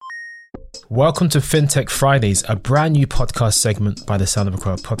Welcome to Fintech Fridays, a brand new podcast segment by the Sound of a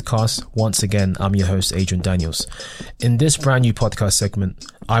Crowd podcast. Once again, I'm your host, Adrian Daniels. In this brand new podcast segment,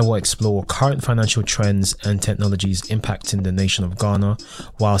 I will explore current financial trends and technologies impacting the nation of Ghana,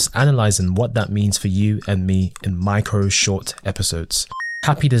 whilst analysing what that means for you and me in micro short episodes.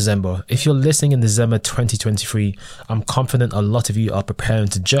 Happy December. If you're listening in December 2023, I'm confident a lot of you are preparing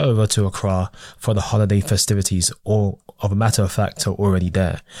to jet over to Accra for the holiday festivities, or of a matter of fact are already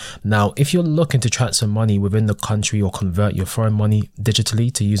there. Now, if you're looking to transfer money within the country or convert your foreign money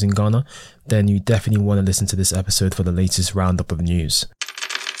digitally to using Ghana, then you definitely want to listen to this episode for the latest roundup of news.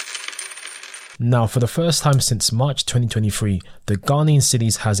 Now, for the first time since March 2023, the Ghanaian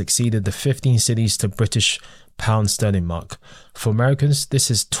cedis has exceeded the 15 cedis to British pound sterling mark. For Americans,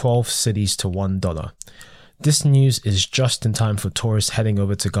 this is 12 cedis to $1. This news is just in time for tourists heading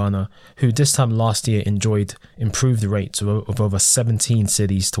over to Ghana, who this time last year enjoyed improved rates of over 17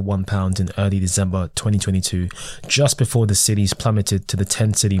 cedis to £1 in early December 2022, just before the cedis plummeted to the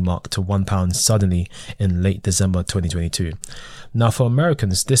 10 cedi mark to £1 suddenly in late December 2022. Now, for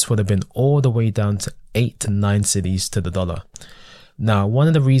Americans, this would have been all the way down to 8 to 9 cedis to the dollar. Now, one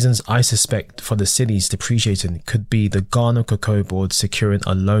of the reasons I suspect for the cedis depreciating could be the Ghana Cocoa Board securing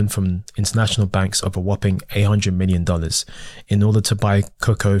a loan from international banks of a whopping $800 million in order to buy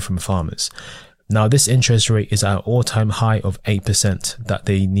cocoa from farmers. Now, this interest rate is at an all-time high of 8% that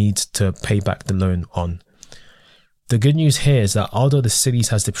they need to pay back the loan on. The good news here is that although the cedis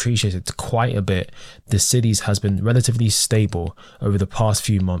has depreciated quite a bit, the cedis has been relatively stable over the past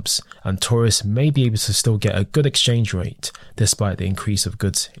few months, and tourists may be able to still get a good exchange rate despite the increase of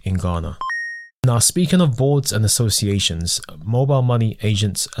goods in Ghana. Now, speaking of boards and associations, mobile money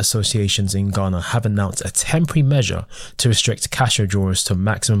agents associations in Ghana have announced a temporary measure to restrict cash withdrawals to a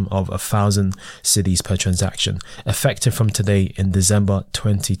maximum of 1,000 cedis per transaction, effective from today in December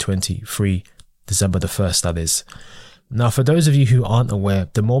 2023, December the 1st, that is. Now, for those of you who aren't aware,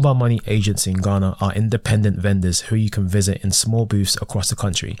 the mobile money agents in Ghana are independent vendors who you can visit in small booths across the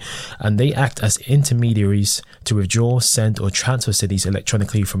country, and they act as intermediaries to withdraw, send or transfer cedis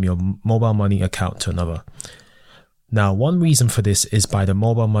electronically from your mobile money account to another. Now, one reason for this is by the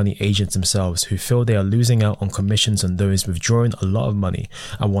mobile money agents themselves, who feel they are losing out on commissions on those withdrawing a lot of money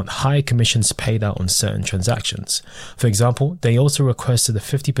and want higher commissions paid out on certain transactions. For example, they also requested a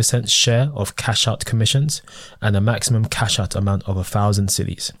 50% share of cash out commissions and a maximum cash out amount of 1,000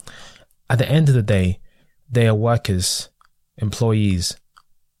 cedis. At the end of the day, they are workers, employees,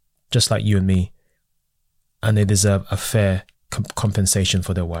 just like you and me, and they deserve a fair compensation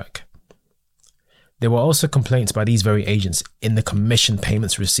for their work. There were also complaints by these very agents in the commission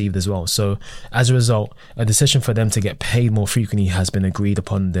payments received as well. So as a result, a decision for them to get paid more frequently has been agreed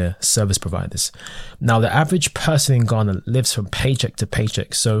upon their service providers. Now, the average person in Ghana lives from paycheck to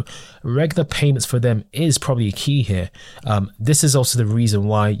paycheck, so regular payments for them is probably key here. This is also the reason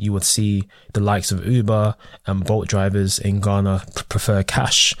why you would see the likes of Uber and Bolt drivers in Ghana prefer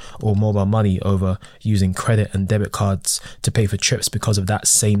cash or mobile money over using credit and debit cards to pay for trips, because of that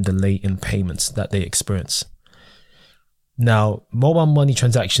same delay in payments that they experience. Now, mobile money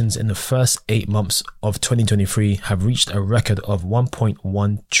transactions in the first 8 months of 2023 have reached a record of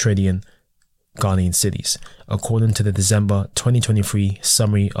 1.1 trillion Ghanaian cedis, according to the December 2023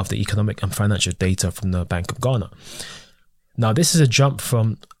 summary of the economic and financial data from the Bank of Ghana. Now, this is a jump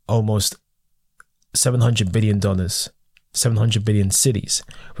from almost $700 billion cedis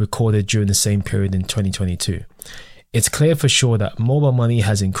recorded during the same period in 2022. It's clear for sure that mobile money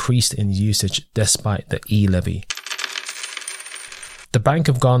has increased in usage despite the e-levy. The Bank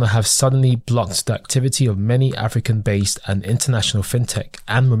of Ghana have suddenly blocked the activity of many African-based and international fintech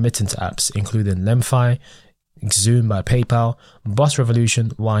and remittance apps, including Lemfi, Xoom by PayPal, Boss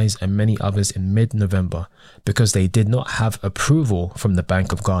Revolution, Wise, and many others in mid-November, because they did not have approval from the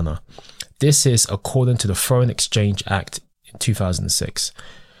Bank of Ghana. This is according to the Foreign Exchange Act in 2006.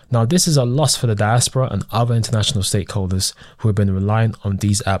 Now, this is a loss for the diaspora and other international stakeholders who have been relying on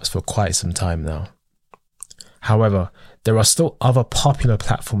these apps for quite some time now. However, there are still other popular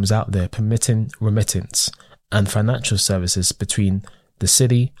platforms out there permitting remittance and financial services between the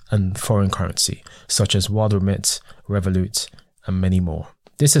city and foreign currency, such as WorldRemit, Revolut, and many more.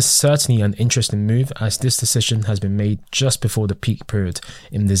 This is certainly an interesting move, as this decision has been made just before the peak period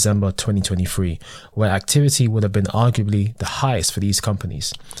in December 2023, where activity would have been arguably the highest for these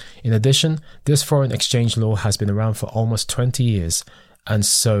companies. In addition, this foreign exchange law has been around for almost 20 years, and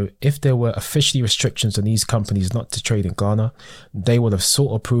so if there were officially restrictions on these companies not to trade in Ghana, they would have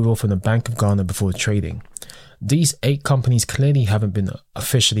sought approval from the Bank of Ghana before trading. These 8 companies clearly haven't been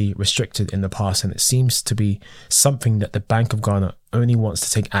officially restricted in the past, and it seems to be something that the Bank of Ghana only wants to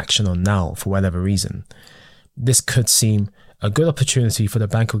take action on now for whatever reason. This could seem a good opportunity for the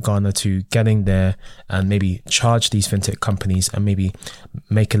Bank of Ghana to get in there and maybe charge these fintech companies and maybe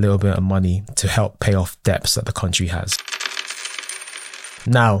make a little bit of money to help pay off debts that the country has.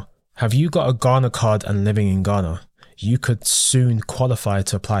 Now, have you got a Ghana card and living in Ghana? You could soon qualify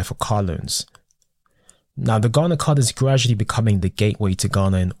to apply for car loans. Now, the Ghana card is gradually becoming the gateway to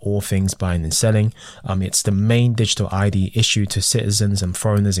Ghana in all things buying and selling. It's the main digital ID issued to citizens and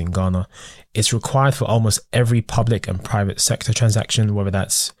foreigners in Ghana. It's required for almost every public and private sector transaction, whether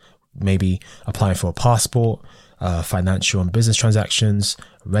that's maybe applying for a passport, financial and business transactions,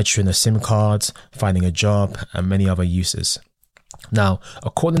 registering a SIM card, finding a job, and many other uses. Now,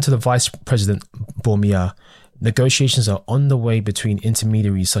 according to the Vice President Bormia, negotiations are on the way between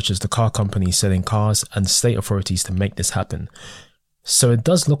intermediaries such as the car companies selling cars and state authorities to make this happen. So it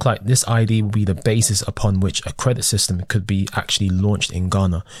does look like this ID will be the basis upon which a credit system could be actually launched in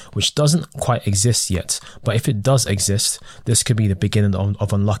Ghana, which doesn't quite exist yet. But if it does exist, this could be the beginning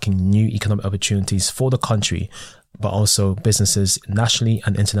of unlocking new economic opportunities for the country, but also businesses nationally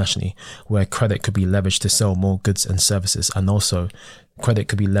and internationally, where credit could be leveraged to sell more goods and services, and also credit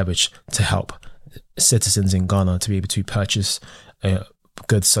could be leveraged to help citizens in Ghana to be able to purchase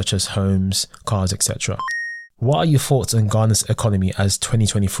goods such as homes, cars, etc. What are your thoughts on Ghana's economy as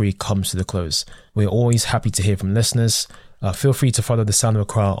 2023 comes to the close? We're always happy to hear from listeners. Feel free to follow The Sound of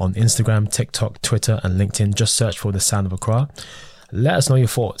Accra on Instagram, TikTok, Twitter, and LinkedIn. Just search for The Sound of Accra. Let us know your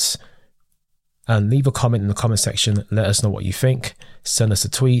thoughts and leave a comment in the comment section. Let us know what you think. Send us a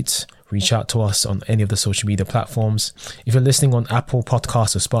tweet. Reach out to us on any of the social media platforms. If you're listening on Apple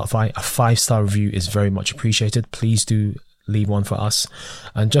Podcasts or Spotify, a 5-star review is very much appreciated. Please do leave one for us.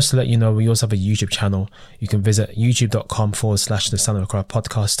 And just to let you know, we also have a YouTube channel. You can visit youtube.com/The Sound of Accra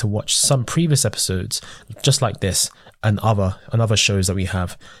podcast to watch some previous episodes just like this and other shows that we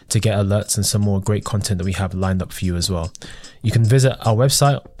have, to get alerts and some more great content that we have lined up for you as well. You can visit our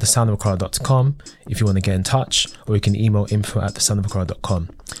website, thesoundofaccra.com, if you want to get in touch, or you can email info@thesoundofaccra.com.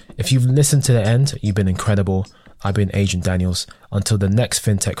 If you've listened to the end, you've been incredible. I've been Agent Daniels. Until the next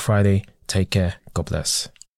Fintech Friday, take care. God bless.